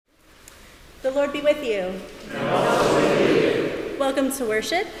The Lord be with you. And also with you. Welcome to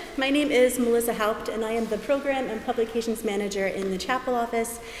worship. My name is Melissa Haupt, and I am the Program and Publications Manager in the chapel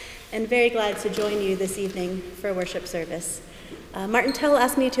office, and very glad to join you this evening for worship service. Martin Tell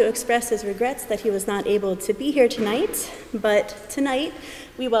asked me to express his regrets that he was not able to be here tonight, but tonight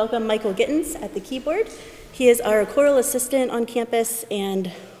we welcome Michael Gittens at the keyboard. He is our choral assistant on campus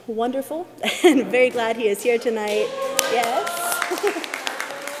and wonderful, and very glad he is here tonight. Yes.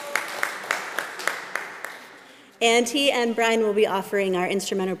 And he and Brian will be offering our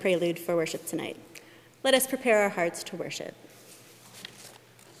instrumental prelude for worship tonight. Let us prepare our hearts to worship.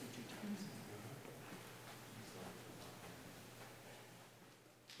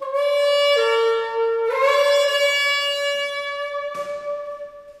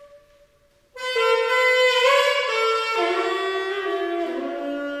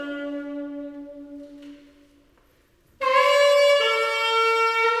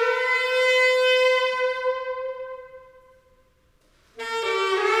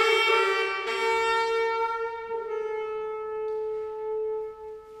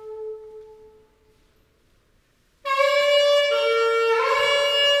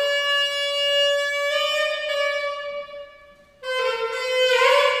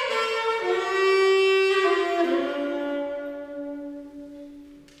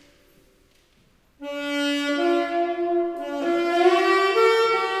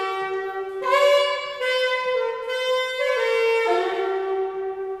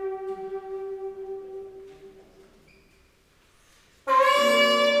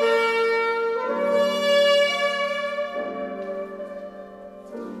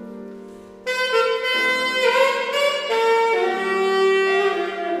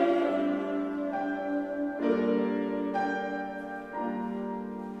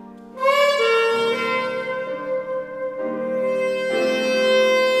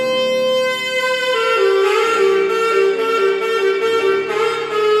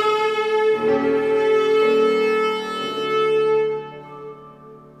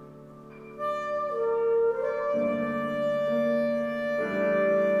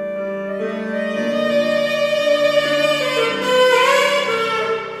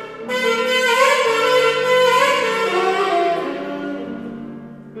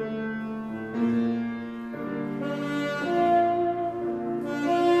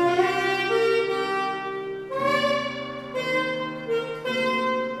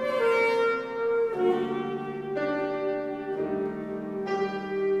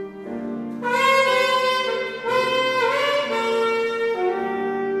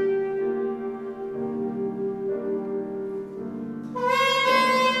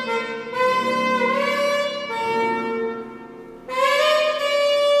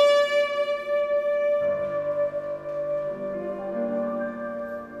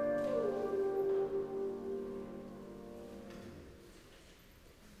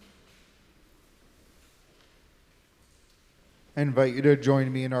 I invite you to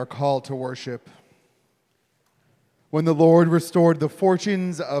join me in our call to worship. When the Lord restored the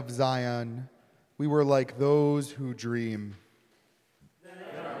fortunes of Zion, we were like those who dream. Then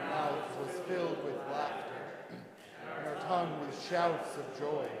our mouth was filled with laughter, and our tongue with shouts of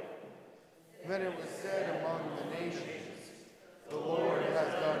joy. Then it was said among the nations, the Lord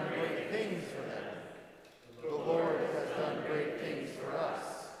has done great things for them. The Lord has done great things for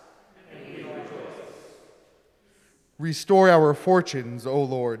us, and we rejoice. Restore our fortunes, O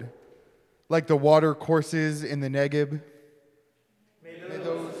Lord, like the water courses in the Negeb. May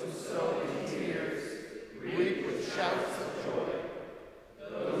those who sow in tears reap with shouts of joy.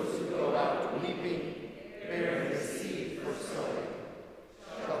 Those who go out weeping, bearing the seed for sowing,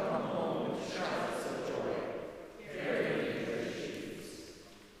 shall come home with shouts of joy, carrying their sheaves.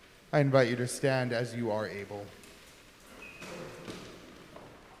 I invite you to stand as you are able.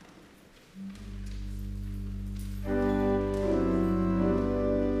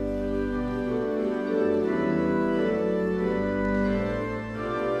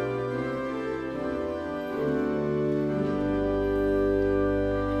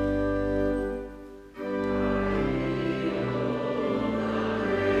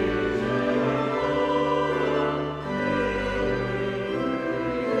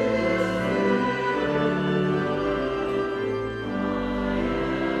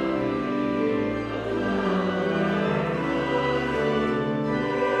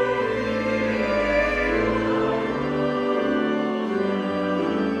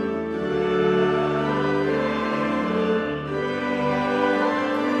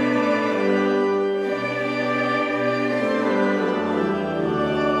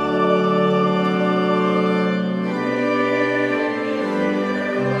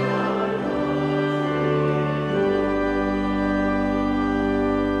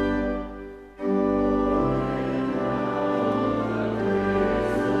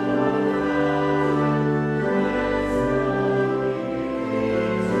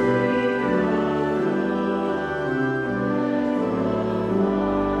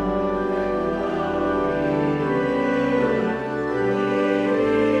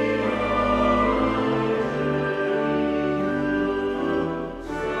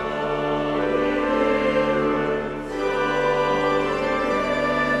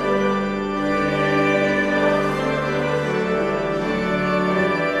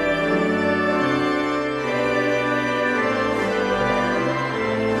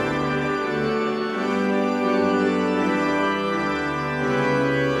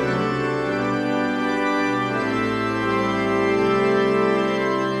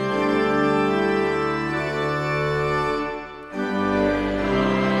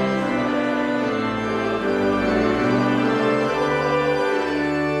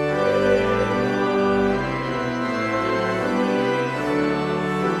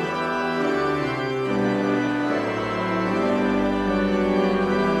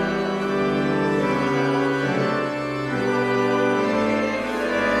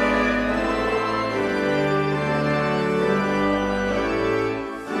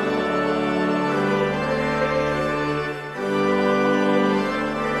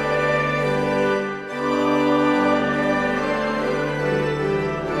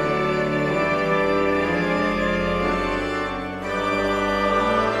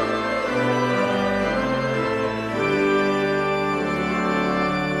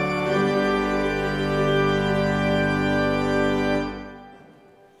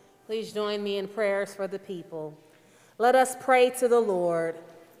 Please join me in prayers for the people. Let us pray to the Lord.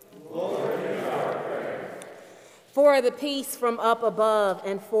 Lord, hear our prayer. For the peace from up above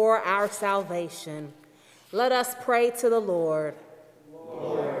and for our salvation, let us pray to the Lord.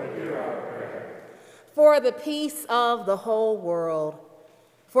 Lord, hear our prayer. For the peace of the whole world,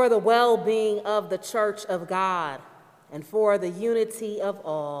 for the well-being of the Church of God, and for the unity of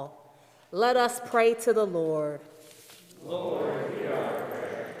all, let us pray to the Lord. Lord, hear our prayer.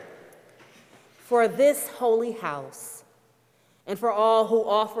 For this holy house, and for all who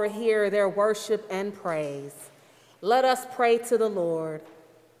offer here their worship and praise, let us pray to the Lord.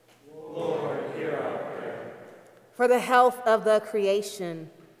 Lord, hear our prayer. For the health of the creation,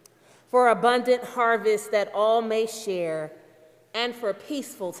 for abundant harvest that all may share, and for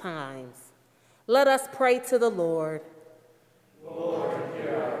peaceful times, let us pray to the Lord. Lord,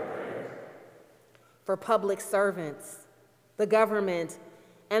 hear our prayer. For public servants, the government,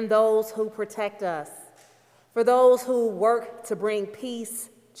 and those who protect us, for those who work to bring peace,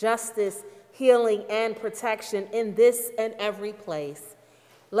 justice, healing, and protection in this and every place,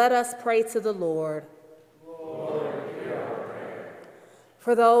 let us pray to the Lord. Lord, hear our prayer.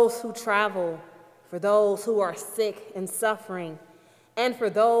 For those who travel, for those who are sick and suffering, and for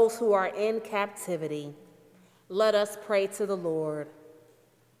those who are in captivity, let us pray to the Lord.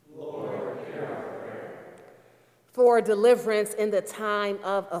 Lord, hear our prayer. For deliverance in the time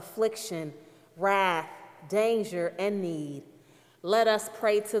of affliction, wrath, danger, and need, let us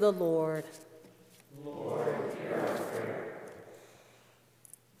pray to the Lord. Lord, hear our prayer.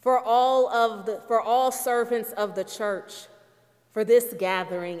 For all servants of the church, for this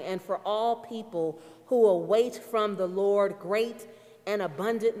gathering, and for all people who await from the Lord great and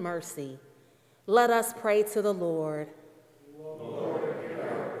abundant mercy, let us pray to the Lord. Lord, hear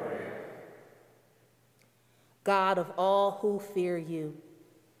our prayer. God of all who fear you,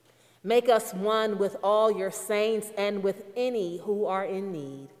 make us one with all your saints and with any who are in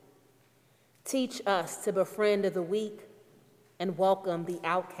need. Teach us to befriend the weak and welcome the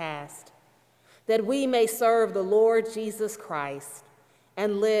outcast, that we may serve the Lord Jesus Christ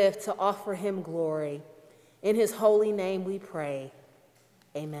and live to offer him glory. In his holy name we pray.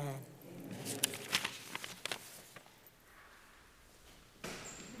 Amen.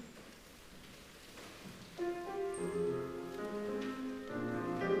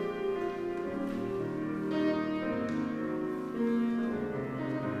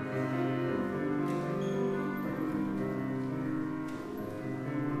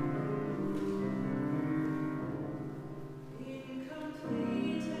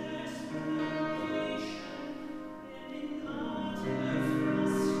 Complete explanation, ending utter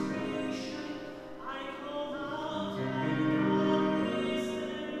frustration.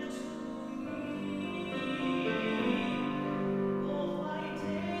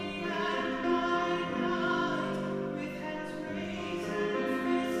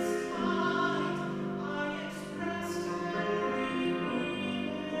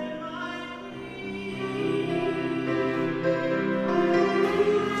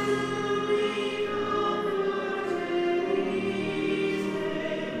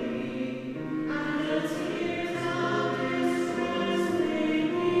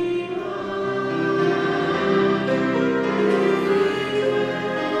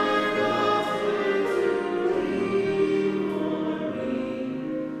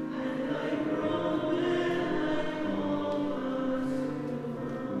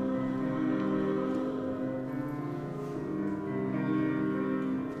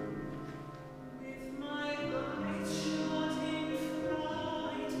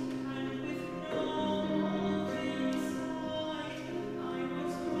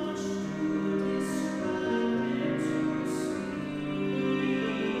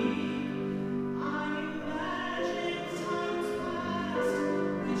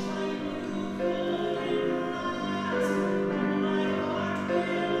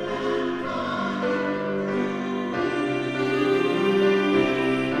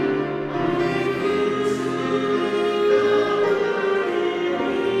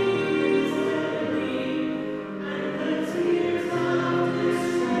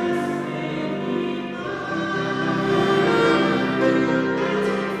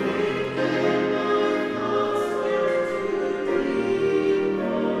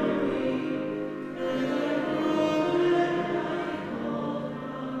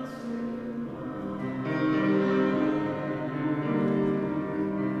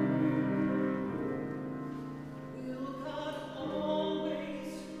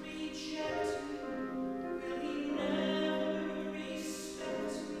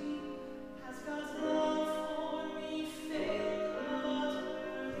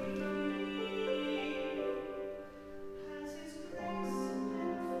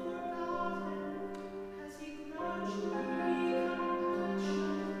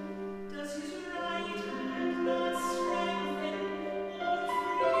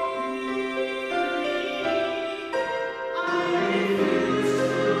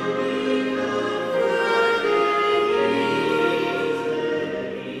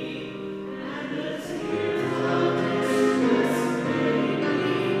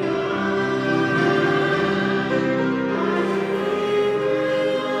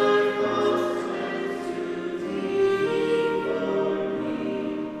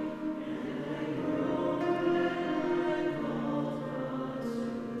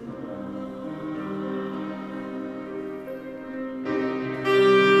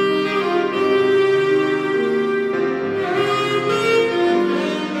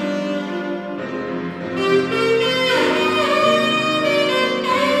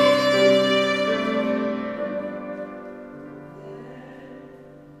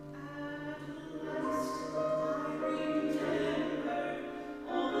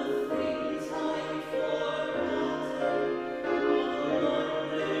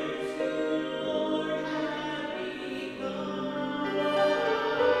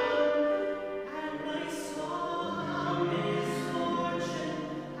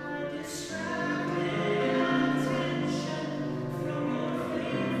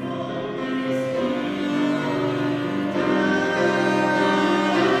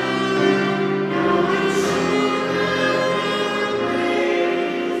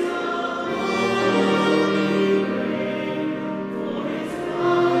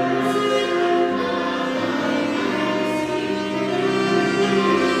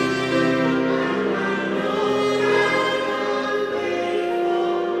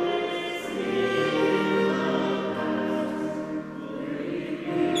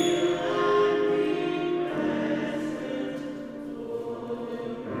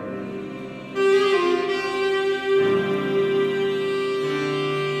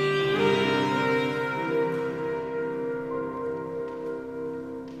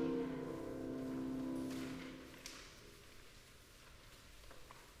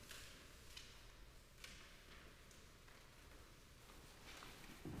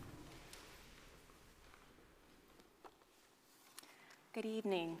 Good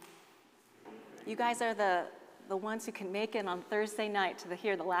evening. You guys are the ones who can make it on Thursday night to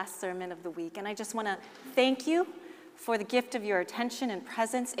hear the last sermon of the week. And I just want to thank you for the gift of your attention and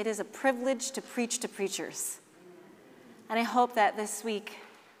presence. It is a privilege to preach to preachers. And I hope that this week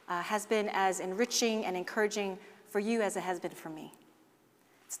has been as enriching and encouraging for you as it has been for me.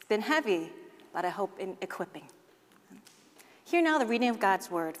 It's been heavy, but I hope in equipping. Hear now the reading of God's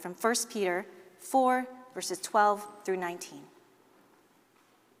word from 1 Peter 4, verses 12 through 19.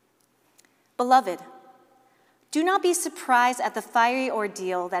 Beloved, do not be surprised at the fiery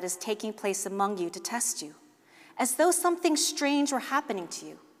ordeal that is taking place among you to test you, as though something strange were happening to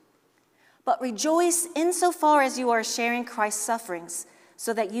you. But rejoice insofar as you are sharing Christ's sufferings,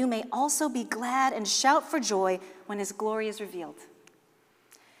 so that you may also be glad and shout for joy when his glory is revealed.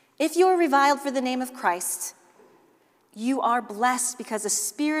 If you are reviled for the name of Christ, you are blessed because the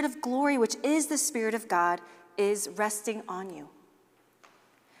Spirit of glory, which is the Spirit of God, is resting on you.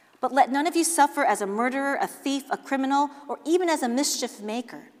 But let none of you suffer as a murderer, a thief, a criminal, or even as a mischief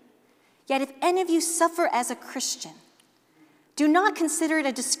maker. Yet if any of you suffer as a Christian, do not consider it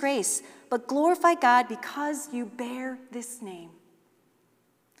a disgrace, but glorify God because you bear this name.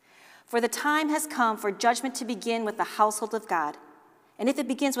 For the time has come for judgment to begin with the household of God. And if it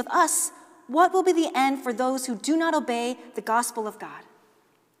begins with us, what will be the end for those who do not obey the gospel of God?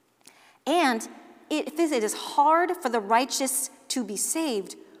 And if it is hard for the righteous to be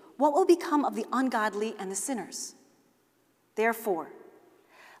saved, what will become of the ungodly and the sinners? Therefore,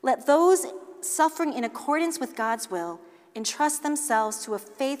 let those suffering in accordance with God's will entrust themselves to a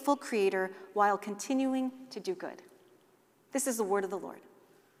faithful Creator while continuing to do good. This is the word of the Lord.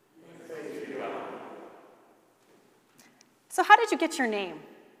 So how did you get your name?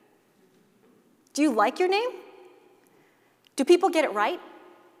 Do you like your name? Do people get it right?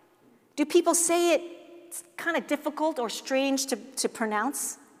 Do people say it's kind of difficult or strange to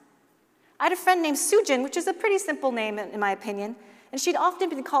pronounce? I had a friend named Sujin, which is a pretty simple name in my opinion, and she'd often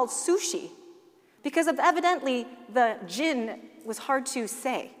been called Sushi because of evidently the jin was hard to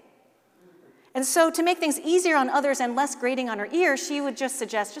say. And so to make things easier on others and less grating on her ear, she would just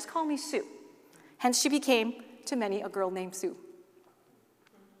suggest, just call me Sue. Hence she became, to many, a girl named Sue.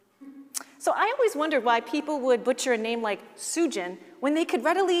 So I always wondered why people would butcher a name like Sujin when they could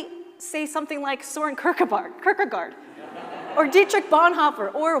readily say something like Soren Kierkegaard, or Dietrich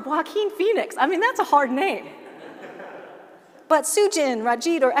Bonhoeffer, or Joaquin Phoenix. I mean, that's a hard name. But Sujin,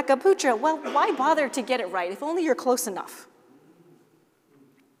 Rajit, or Ekaputra, well, why bother to get it right if only you're close enough?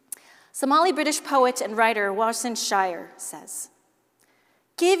 Somali British poet and writer Warsan Shire says,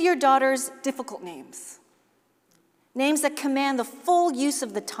 "Give your daughters difficult names, names that command the full use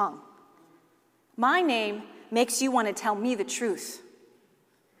of the tongue. My name makes you want to tell me the truth.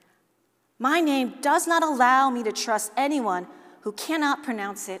 My name does not allow me to trust anyone who cannot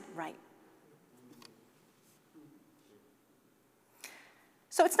pronounce it right."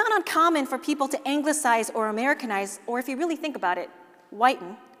 So it's not uncommon for people to anglicize or Americanize, or if you really think about it,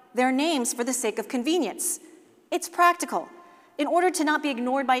 whiten their names for the sake of convenience. It's practical, in order to not be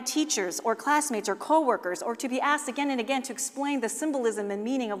ignored by teachers or classmates or coworkers, or to be asked again and again to explain the symbolism and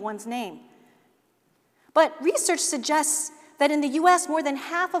meaning of one's name. But research suggests that in the US, more than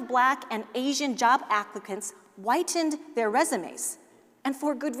half of Black and Asian job applicants whitened their resumes, and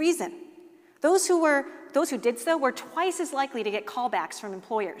for good reason. Those who did so were twice as likely to get callbacks from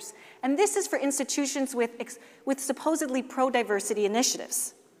employers. And this is for institutions with supposedly pro-diversity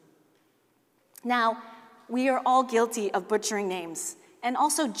initiatives. Now, we are all guilty of butchering names and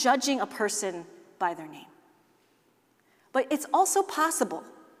also judging a person by their name. But it's also possible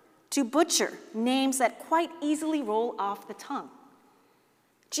to butcher names that quite easily roll off the tongue.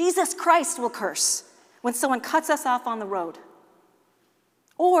 Jesus Christ will curse when someone cuts us off on the road.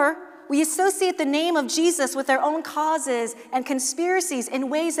 Or we associate the name of Jesus with our own causes and conspiracies in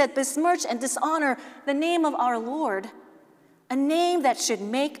ways that besmirch and dishonor the name of our Lord, a name that should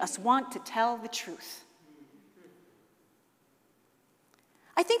make us want to tell the truth.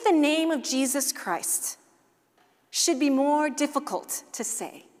 I think the name of Jesus Christ should be more difficult to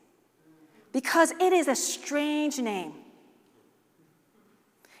say, because it is a strange name.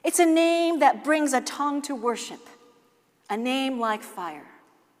 It's a name that brings a tongue to worship, a name like fire.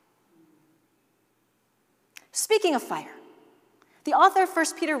 Speaking of fire, the author of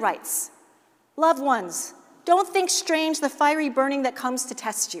 1 Peter writes, "Loved ones, don't think strange the fiery burning that comes to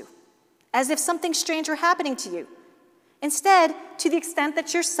test you, as if something strange were happening to you. Instead, to the extent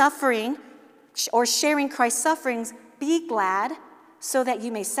that you're suffering or sharing Christ's sufferings, be glad, so that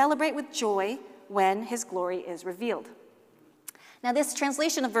you may celebrate with joy when his glory is revealed." Now, this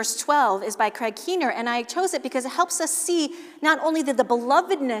translation of verse 12 is by Craig Keener, and I chose it because it helps us see not only the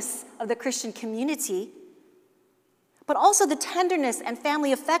belovedness of the Christian community, but also the tenderness and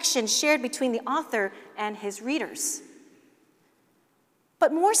family affection shared between the author and his readers.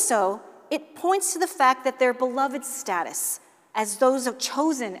 But more so, it points to the fact that their beloved status as those of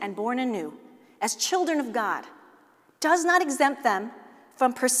chosen and born anew, as children of God, does not exempt them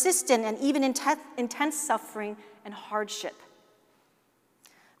from persistent and even intense suffering and hardship.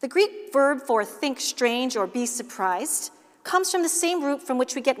 The Greek verb for think strange or be surprised comes from the same root from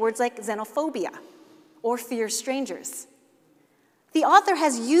which we get words like xenophobia or fear strangers. The author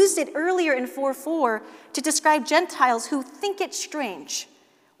has used it earlier in 4:4 to describe Gentiles who think it strange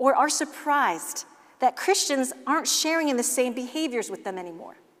or are surprised that Christians aren't sharing in the same behaviors with them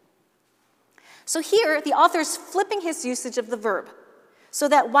anymore. So here, the author is flipping his usage of the verb so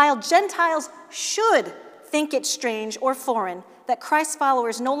that while Gentiles should think it strange or foreign that Christ's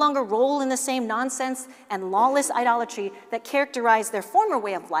followers no longer roll in the same nonsense and lawless idolatry that characterized their former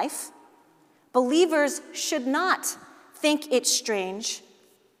way of life, believers should not think it strange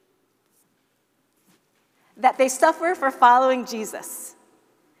that they suffer for following Jesus.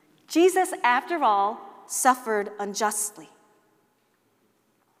 Jesus, after all, suffered unjustly.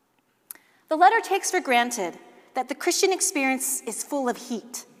 The letter takes for granted that the Christian experience is full of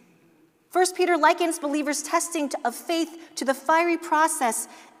heat. 1 Peter likens believers' testing of faith to the fiery process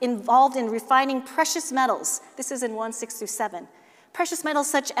involved in refining precious metals. This is in 1:6-7. Precious metals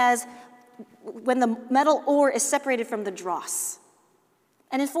such as when the metal ore is separated from the dross.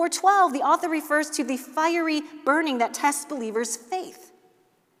 And in 4:12, the author refers to the fiery burning that tests believers' faith.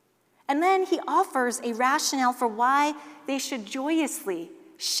 And then he offers a rationale for why they should joyously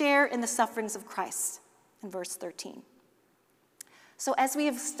share in the sufferings of Christ in verse 13. So as we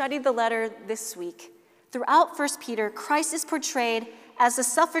have studied the letter this week, throughout 1 Peter, Christ is portrayed as the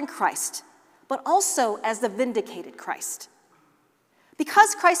suffering Christ, but also as the vindicated Christ.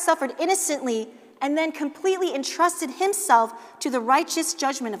 Because Christ suffered innocently and then completely entrusted himself to the righteous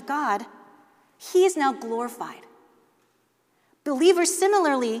judgment of God, he is now glorified. Believers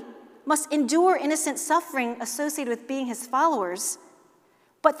similarly must endure innocent suffering associated with being his followers,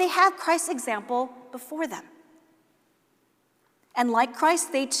 but they have Christ's example before them. And like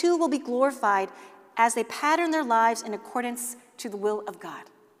Christ, they too will be glorified as they pattern their lives in accordance to the will of God.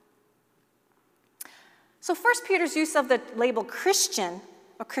 So 1 Peter's use of the label Christian,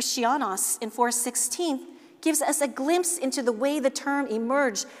 or Christianos, in 4:16 gives us a glimpse into the way the term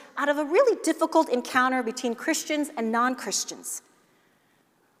emerged out of a really difficult encounter between Christians and non-Christians.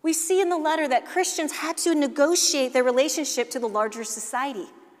 We see in the letter that Christians had to negotiate their relationship to the larger society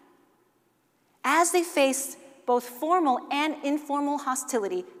as they faced both formal and informal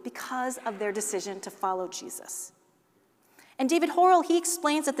hostility because of their decision to follow Jesus. And David Horrell, he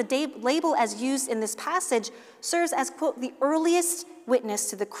explains that the label as used in this passage serves as, quote, the earliest witness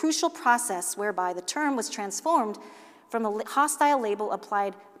to the crucial process whereby the term was transformed from a hostile label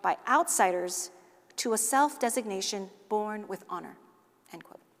applied by outsiders to a self-designation born with honor, end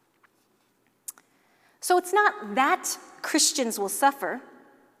quote. So it's not that Christians will suffer,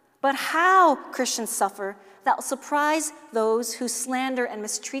 but how Christians suffer that will surprise those who slander and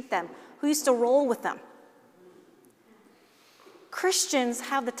mistreat them, who used to roll with them. Christians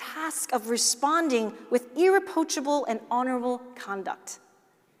have the task of responding with irreproachable and honorable conduct.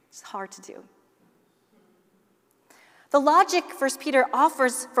 It's hard to do. The logic 1 Peter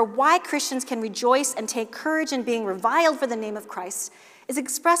offers for why Christians can rejoice and take courage in being reviled for the name of Christ is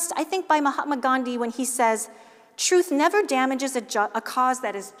expressed, I think, by Mahatma Gandhi when he says, "Truth never damages a cause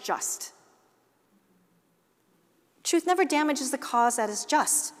that is just." Truth never damages the cause that is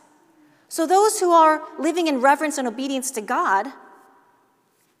just. So those who are living in reverence and obedience to God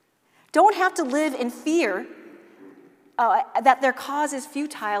don't have to live in fear that their cause is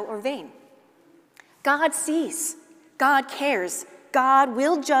futile or vain. God sees, God cares, God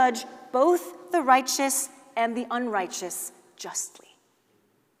will judge both the righteous and the unrighteous justly.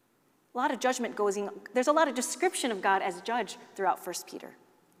 A lot of judgment there's a lot of description of God as judge throughout 1 Peter.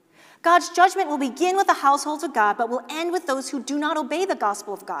 God's judgment will begin with the households of God, but will end with those who do not obey the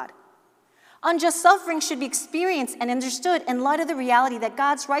gospel of God. Unjust suffering should be experienced and understood in light of the reality that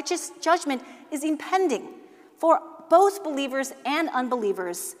God's righteous judgment is impending for both believers and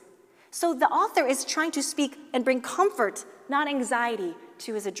unbelievers. So the author is trying to speak and bring comfort, not anxiety,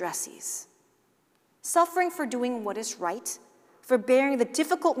 to his addressees. Suffering for doing what is right, for bearing the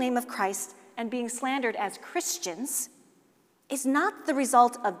difficult name of Christ and being slandered as Christians is not the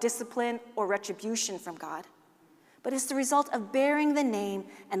result of discipline or retribution from God, but is the result of bearing the name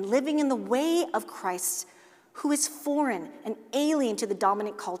and living in the way of Christ, who is foreign and alien to the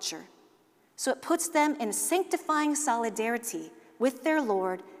dominant culture. So it puts them in sanctifying solidarity with their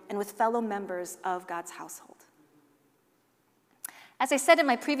Lord and with fellow members of God's household. As I said in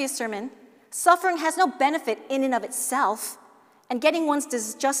my previous sermon, suffering has no benefit in and of itself, and getting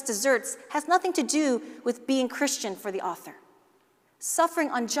one's just desserts has nothing to do with being Christian for the author. Suffering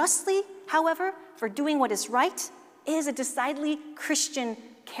unjustly, however, for doing what is right is a decidedly Christian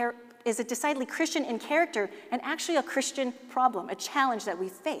in character and actually a Christian problem, a challenge that we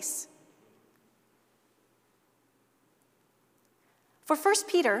face. For 1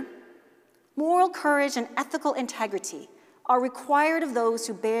 Peter, moral courage and ethical integrity are required of those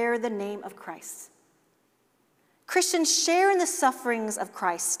who bear the name of Christ. Christians share in the sufferings of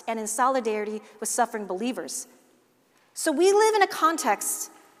Christ and in solidarity with suffering believers. So we live in a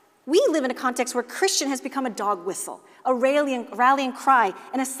context where Christian has become a dog whistle, a rallying cry,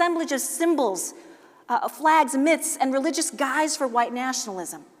 an assemblage of symbols, flags, myths, and religious guise for white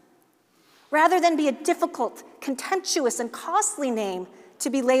nationalism. Rather than be a difficult, contemptuous, and costly name to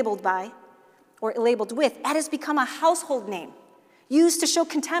be labeled by, or labeled with, it has become a household name, used to show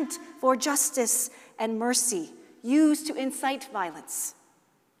contempt for justice and mercy, used to incite violence.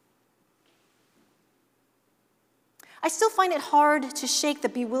 I still find it hard to shake the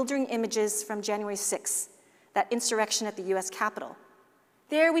bewildering images from January 6th, that insurrection at the US Capitol.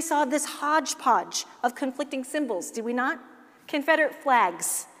 There we saw this hodgepodge of conflicting symbols, did we not? Confederate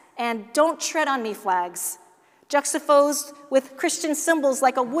flags and "Don't Tread on Me" flags, juxtaposed with Christian symbols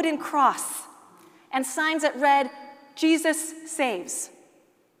like a wooden cross and signs that read, "Jesus saves."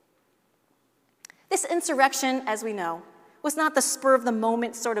 This insurrection, as we know, was not the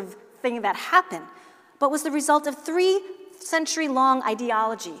spur-of-the-moment sort of thing that happened, but was the result of 3-century-long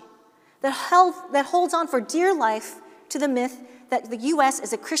ideology that holds on for dear life to the myth that the U.S.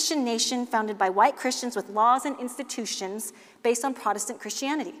 is a Christian nation founded by white Christians with laws and institutions based on Protestant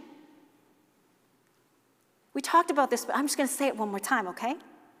Christianity. We talked about this, but I'm just going to say it one more time, okay?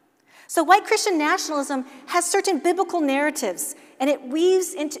 So white Christian nationalism has certain biblical narratives, and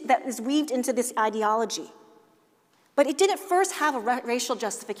that is weaved into this ideology. But it didn't first have a racial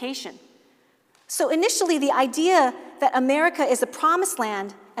justification. So initially, the idea that America is the promised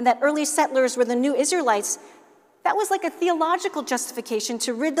land and that early settlers were the new Israelites, that was like a theological justification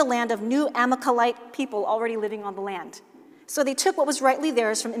to rid the land of new Amalekite people already living on the land. So they took what was rightly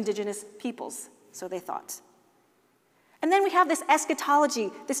theirs from indigenous peoples, so they thought. And then we have this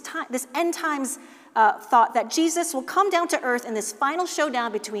eschatology, this end times thought that Jesus will come down to earth in this final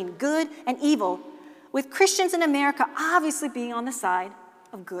showdown between good and evil, with Christians in America obviously being on the side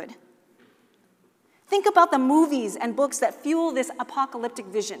of good. Think about the movies and books that fuel this apocalyptic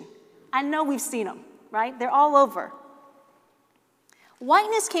vision. I know we've seen them, right? They're all over.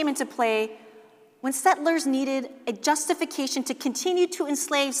 Whiteness came into play when settlers needed a justification to continue to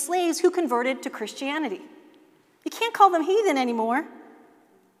enslave slaves who converted to Christianity. You can't call them heathen anymore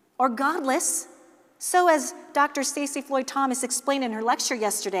or godless. So as Dr. Stacey Floyd Thomas explained in her lecture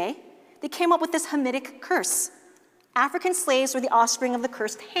yesterday, they came up with this Hamitic curse. African slaves were the offspring of the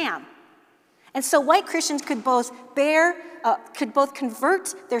cursed Ham. And so white Christians could both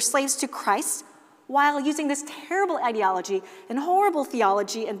convert their slaves to Christ while using this terrible ideology and horrible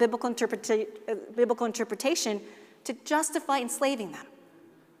theology and biblical interpretation to justify enslaving them.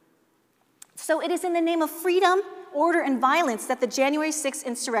 So it is in the name of freedom, order, and violence that the January 6th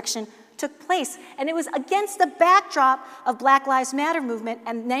insurrection took place. And it was against the backdrop of Black Lives Matter movement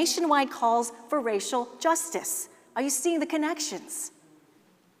and nationwide calls for racial justice. Are you seeing the connections?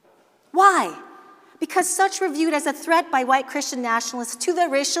 Why? Because such were viewed as a threat by white Christian nationalists to the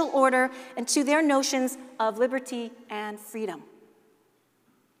racial order and to their notions of liberty and freedom.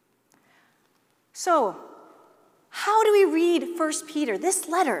 So, how do we read 1 Peter, this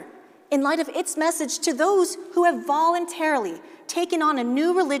letter, in light of its message to those who have voluntarily taken on a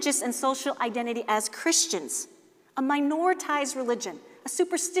new religious and social identity as Christians, a minoritized religion, a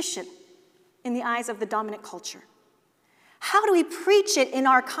superstition in the eyes of the dominant culture? How do we preach it in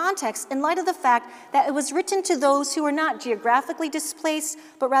our context in light of the fact that it was written to those who are not geographically displaced,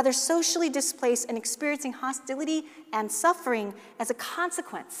 but rather socially displaced and experiencing hostility and suffering as a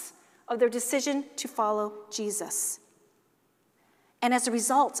consequence of their decision to follow Jesus, and as a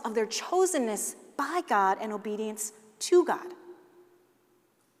result of their chosenness by God and obedience to God?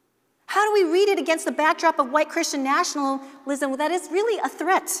 How do we read it against the backdrop of white Christian nationalism that is really a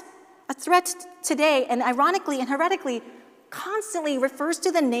threat today, and ironically and heretically constantly refers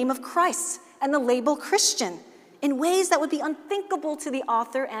to the name of Christ and the label Christian in ways that would be unthinkable to the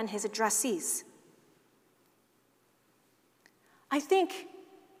author and his addressees? I think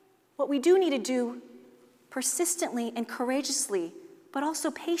what we do need to do persistently and courageously, but also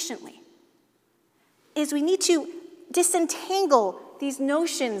patiently, is we need to disentangle these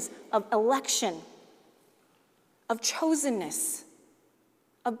notions of election, of chosenness,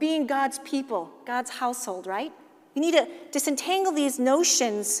 of being God's people, God's household, right? We need to disentangle these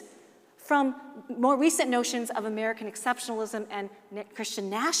notions from more recent notions of American exceptionalism and Christian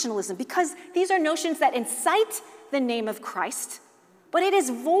nationalism, because these are notions that incite the name of Christ, but it is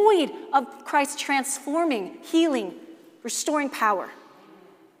void of Christ transforming, healing, restoring power.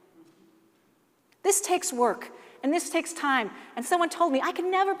 This takes work, and this takes time. And someone told me, I can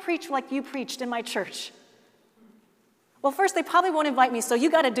never preach like you preached in my church. Well, first, they probably won't invite me, so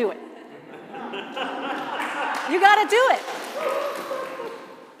you got to do it. You got to do it.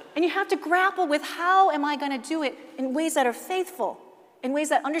 And you have to grapple with, how am I going to do it in ways that are faithful, in ways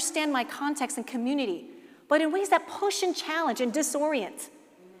that understand my context and community, but in ways that push and challenge and disorient.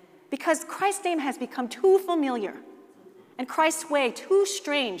 Because Christ's name has become too familiar and Christ's way too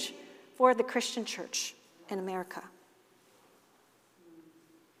strange for the Christian church in America.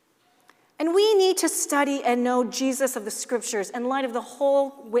 And we need to study and know Jesus of the Scriptures in light of the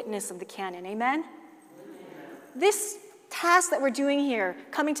whole witness of the canon. Amen? This task that we're doing here,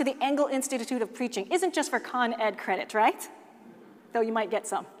 coming to the Engel Institute of Preaching, isn't just for Con Ed credit, right? Though you might get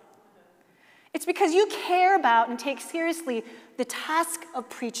some. It's because you care about and take seriously the task of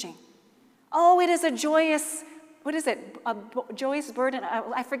preaching. Oh, it is a joyous, what is it? A joyous burden?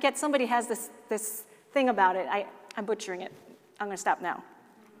 I forget, somebody has this thing about it. I'm butchering it. I'm going to stop now.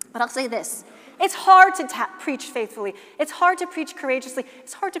 But I'll say this. It's hard to preach faithfully. It's hard to preach courageously.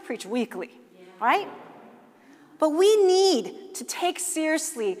 It's hard to preach weakly, right? But we need to take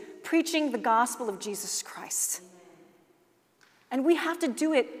seriously preaching the gospel of Jesus Christ. And we have to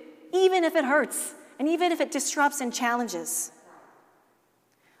do it even if it hurts and even if it disrupts and challenges.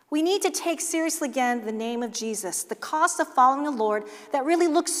 We need to take seriously again the name of Jesus, the cost of following the Lord that really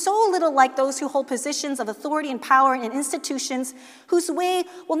looks so little like those who hold positions of authority and power in institutions whose way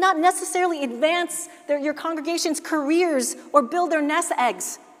will not necessarily advance your congregation's careers or build their nest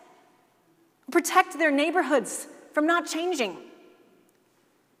eggs, protect their neighborhoods from not changing.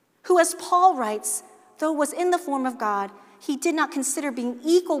 Who, as Paul writes, though was in the form of God, he did not consider being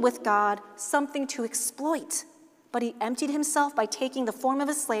equal with God something to exploit, but he emptied himself by taking the form of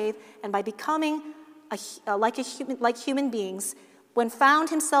a slave and by becoming like human beings. When found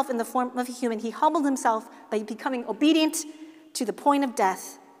himself in the form of a human, he humbled himself by becoming obedient to the point of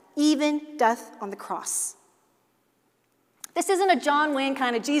death, even death on the cross. This isn't a John Wayne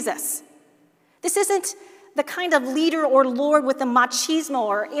kind of Jesus. This isn't the kind of leader or Lord with the machismo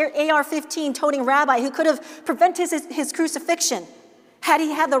or AR-15 toting rabbi who could have prevented his crucifixion had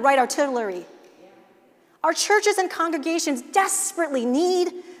he had the right artillery. Our churches and congregations desperately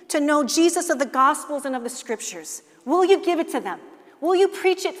need to know Jesus of the Gospels and of the Scriptures. Will you give it to them? Will you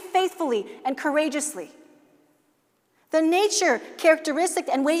preach it faithfully and courageously? The nature, characteristic,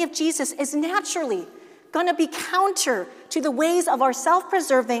 and way of Jesus is naturally going to be counter to the ways of our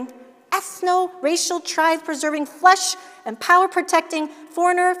self-preserving, ethno-racial, tribe-preserving, flesh and power-protecting,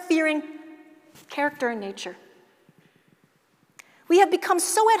 foreigner-fearing character and nature. We have become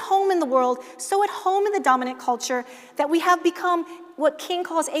so at home in the world, so at home in the dominant culture, that we have become what King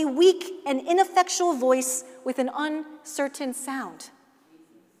calls a weak and ineffectual voice with an uncertain sound.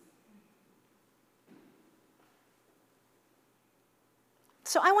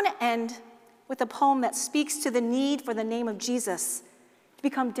 So I want to end with a poem that speaks to the need for the name of Jesus to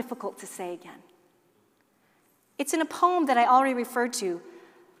become difficult to say again. It's in a poem that I already referred to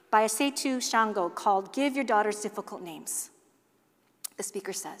by Asetu Shango called Give Your Daughters Difficult Names. The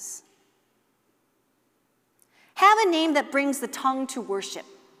speaker says, have a name that brings the tongue to worship.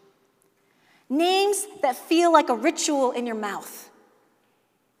 Names that feel like a ritual in your mouth.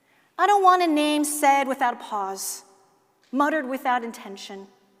 I don't want a name said without a pause, muttered without intention.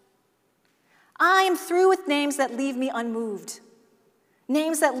 I am through with names that leave me unmoved.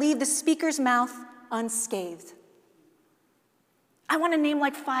 Names that leave the speaker's mouth unscathed. I want a name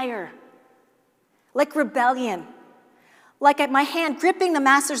like fire, like rebellion, like my hand gripping the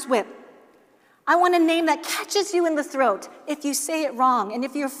master's whip. I want a name that catches you in the throat if you say it wrong. And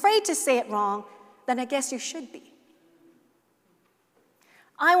if you're afraid to say it wrong, then I guess you should be.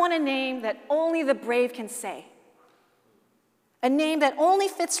 I want a name that only the brave can say. A name that only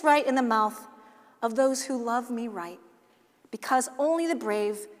fits right in the mouth of those who love me right, because only the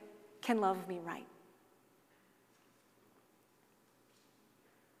brave can love me right.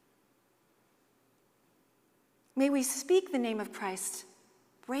 May we speak the name of Christ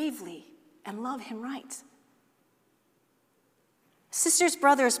bravely and love him right. Sisters,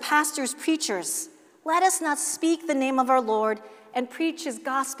 brothers, pastors, preachers, Let us not speak the name of our Lord and preach his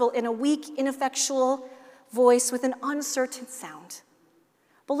gospel in a weak, ineffectual voice with an uncertain sound.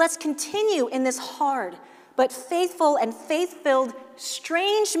 But let's continue in this hard but faithful and faith-filled,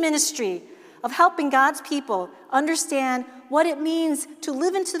 strange ministry of helping God's people understand what it means to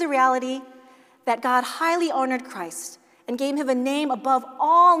live into the reality that God highly honored Christ and gave him a name above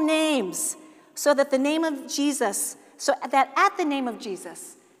all names, so that at the name of Jesus,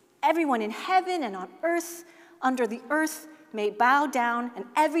 everyone in heaven and on earth, under the earth, may bow down and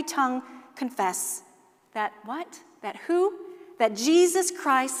every tongue confess that what? That who? That Jesus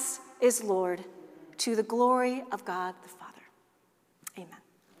Christ is Lord, to the glory of God the Father. Amen.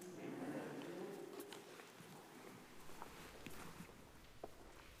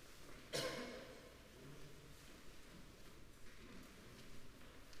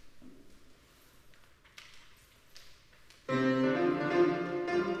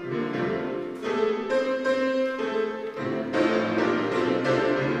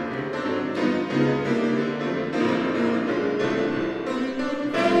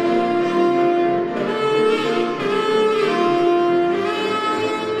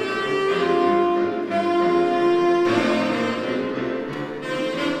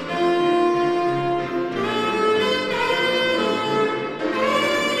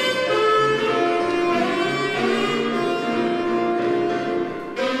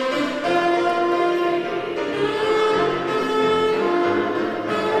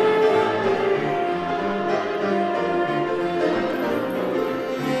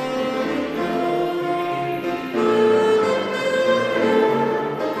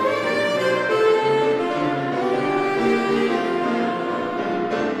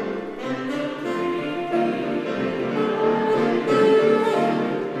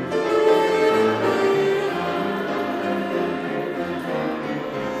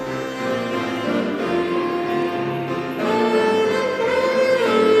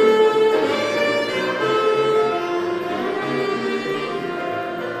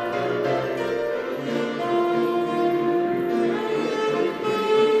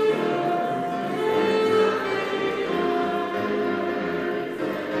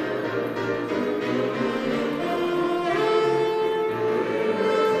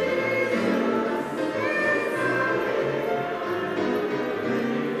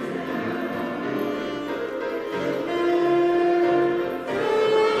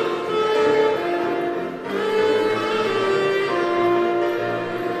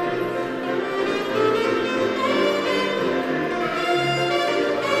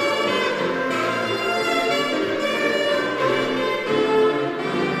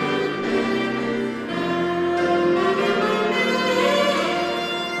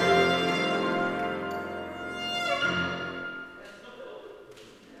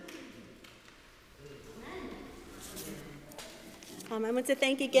 I want to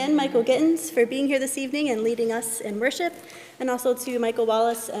thank again Michael Gittins for being here this evening and leading us in worship, and also to Michael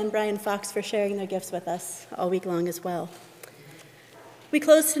Wallace and Brian Fox for sharing their gifts with us all week long as well. We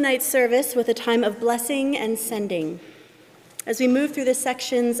close tonight's service with a time of blessing and sending. As we move through the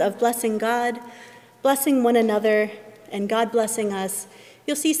sections of blessing God, blessing one another, and God blessing us,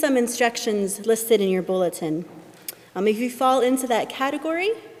 you'll see some instructions listed in your bulletin. If you fall into that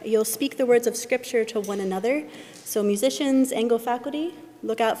category, you'll speak the words of Scripture to one another. So musicians, Angle faculty,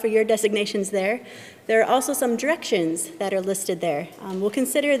 look out for your designations there. There are also some directions that are listed there. We'll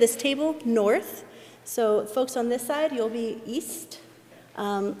consider this table north. So folks on this side, you'll be east.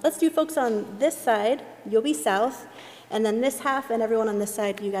 Let's do folks on this side, you'll be south. And then this half and everyone on this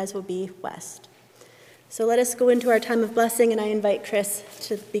side, you guys will be west. So let us go into our time of blessing, and I invite Chris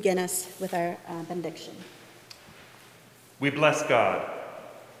to begin us with our benediction. We bless God.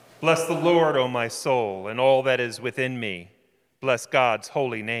 Bless the Lord, O my soul, and all that is within me. Bless God's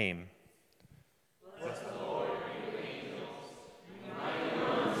holy name. Bless the Lord, you angels, you mighty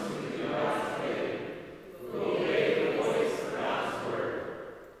ones who do God's bidding, who obey the voice of God's word.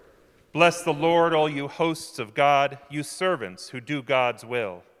 Bless the Lord, all you hosts of God, you servants who do God's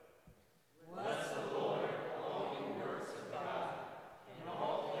will. Bless the Lord, all you works of God, in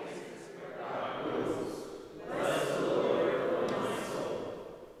all places where God rules. Bless the Lord, O my soul.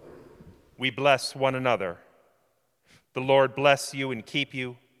 We bless one another. The Lord bless you and keep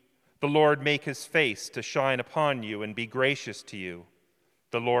you. The Lord make his face to shine upon you and be gracious to you.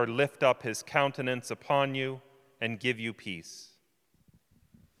 The Lord lift up his countenance upon you and give you peace.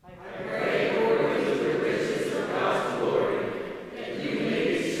 I pray, according to the riches of God's glory, that you may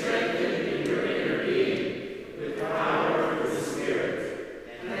be strengthened in your inner being with the power of the Spirit,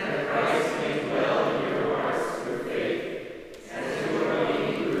 and that Christ may dwell in your hearts through faith, as you are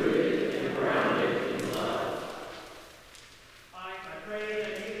being rooted and grounded in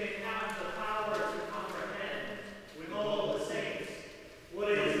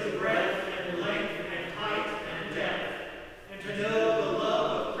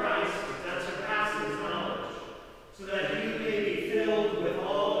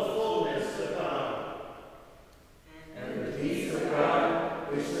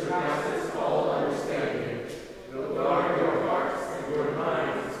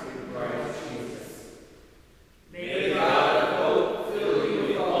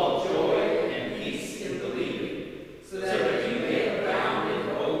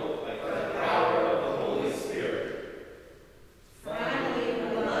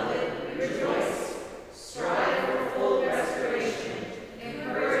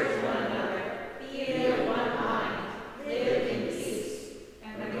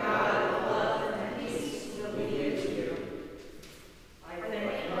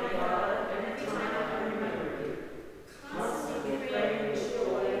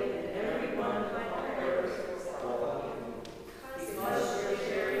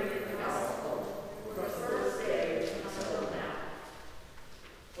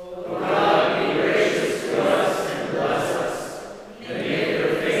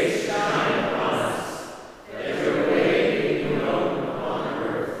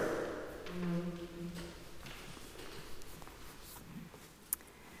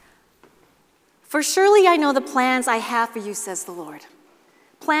For surely I know the plans I have for you, says the Lord.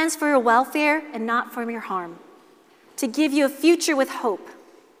 Plans for your welfare and not for your harm, to give you a future with hope.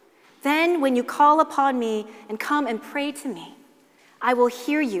 Then when you call upon me and come and pray to me, I will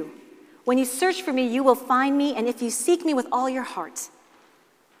hear you. When you search for me, you will find me, and if you seek me with all your heart.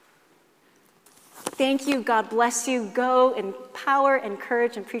 Thank you. God bless you. Go in power and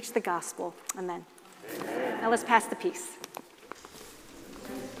courage and preach the gospel. Amen. Now let's pass the peace.